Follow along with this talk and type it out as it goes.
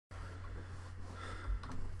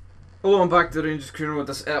Hello and back to the Rangers Crew with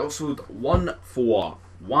this episode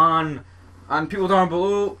 141. And people down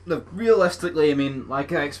below, realistically, I mean,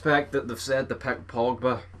 like I expect that they've said to pick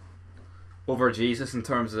Pogba over Jesus in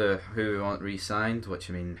terms of who we want re-signed, which,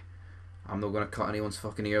 I mean, I'm not going to cut anyone's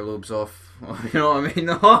fucking earlobes off. You know what I mean?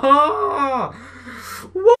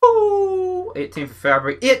 Whoa! 18th of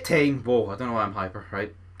February. 18! Whoa, I don't know why I'm hyper,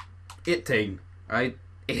 right? 18, right?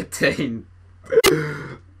 18.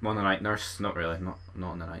 I'm on the night nurse. Not really. Not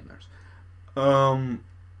on the night nurse.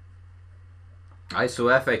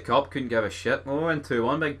 So FA Cup couldn't give a shit. We went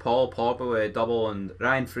 2-1. Big Paul Pogba with a double, and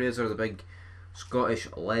Ryan Fraser, the big Scottish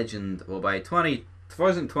legend. Well, by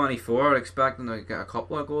 2024, expecting to get a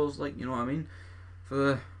couple of goals. Like, you know what I mean? For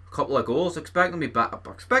the couple of goals, expecting to be back.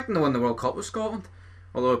 Expecting to win the World Cup with Scotland.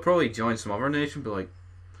 Although I'd probably join some other nation, but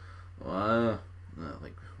what am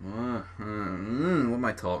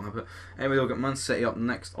I talking about? Anyway, we'll get Man City up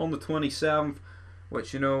next on the 27th,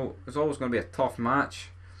 which, you know, is always going to be a tough match,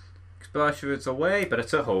 especially if it's away, but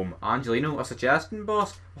it's at home. Angelino, a suggestion,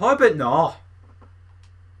 boss? How about no?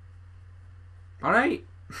 Alright.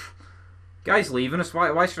 Guy's leaving us.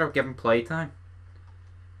 Why should I give him playtime?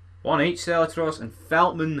 One each, Celatros and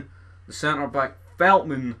Feltman, the centre back.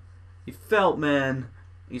 Feltman. He's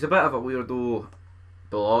a bit of a weirdo.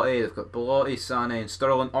 Belotti, they've got Belotti, Sané and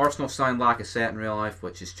Sterling. Arsenal signed Lacazette in real life,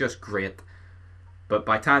 which is just great. But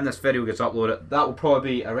by the time this video gets uploaded, that will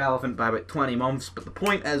probably be irrelevant by about 20 months. But the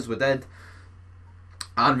point is, we did.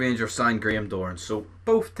 And Rangers signed Graham Dorrans. So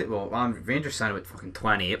both, and Rangers signed about fucking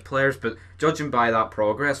 28 players. But judging by that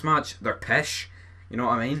progress match, they're pish. You know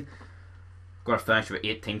what I mean? Got to finish with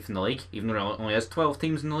 18th in the league, even though there only is 12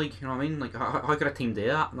 teams in the league. You know what I mean? Like, how could a team do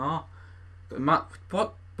that? No. What?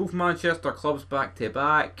 Both Manchester clubs back to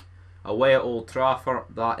back, away at Old Trafford.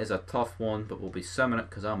 That is a tough one, but we'll be simming it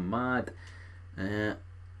because I'm mad.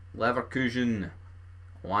 Leverkusen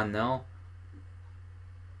 1-0.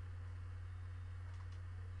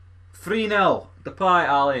 3-0. Depay,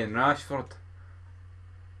 Ali and Rashford.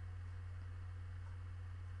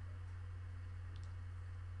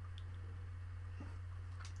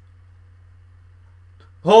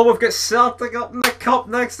 Oh, we've got Celtic up in the cup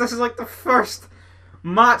next. This is like the first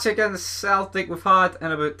match against Celtic we've had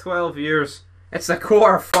in about 12 years. It's the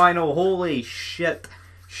quarter final. Holy shit.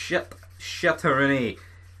 Shitterini.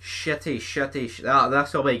 Shitty.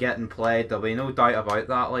 This will be getting played. There'll be no doubt about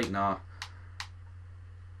that. Like, nah.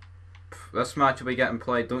 This match will be getting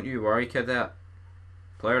played. Don't you worry, cadet.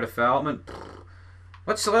 Player development.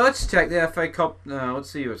 Let's check the FA Cup. Let's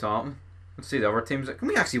see what's happening. Let's see the other teams. Can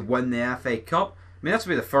we actually win the FA Cup? I mean, this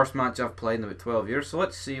will be the first match I've played in about 12 years. So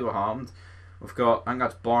let's see what happened. We've got, I think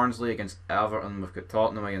that's Barnsley against Everton, we've got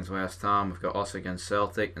Tottenham against West Ham, we've got us against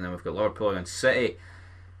Celtic, and then we've got Liverpool against City.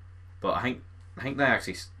 But I think it's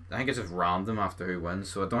just random after who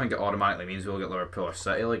wins, so I don't think it automatically means we'll get Liverpool or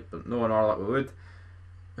City, like, but knowing all that we would.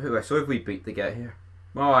 So if we beat to get here?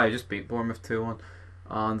 Well, I just beat Bournemouth 2-1,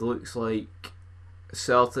 and it looks like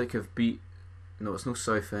Celtic have beat, no, it's no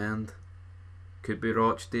Southend, could be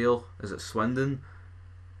Rochdale, is it Swindon?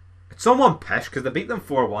 It's someone pish because they beat them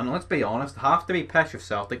 4-1. Let's be honest, have to be pish if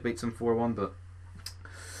Celtic beats them 4-1. But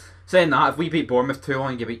saying that, if we beat Bournemouth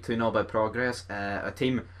 2-1, you beat 2-0 by progress. A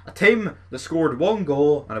team that scored 1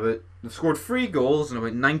 goal and they've scored 3 goals in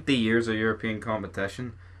about 90 years of European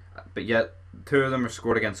competition, but yet 2 of them are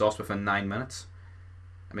scored against us within 9 minutes.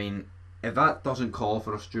 I mean, if that doesn't call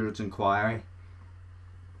for a steward's inquiry,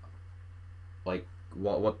 like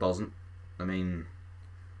what doesn't? I mean.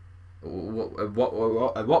 At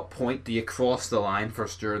what point do you cross the line for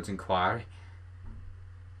steward's inquiry?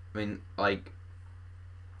 I mean, like,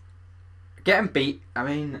 getting beat. I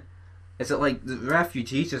mean, is it like the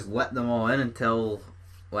refugees just let them all in until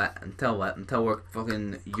we're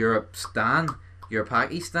fucking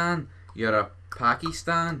Pakistan?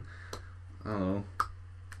 I don't know.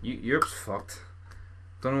 Europe's fucked.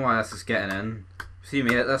 Don't know why this is getting in. See,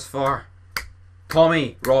 made it this far.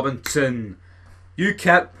 Tommy Robinson.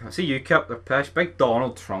 UKIP, I see UKIP, they're pish. Big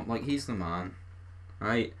Donald Trump, like, he's the man.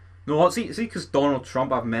 Right. No, see, because Donald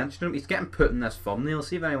Trump, I've mentioned him, he's getting put in this thumbnail.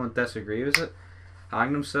 See if anyone disagrees with it.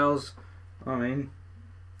 Hang themselves. I mean,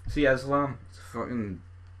 see Islam, it's fucking,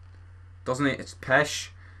 doesn't it? It's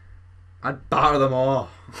pish. I'd batter them all.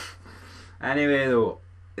 Anyway, though,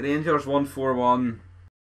 Rangers 1-4-1.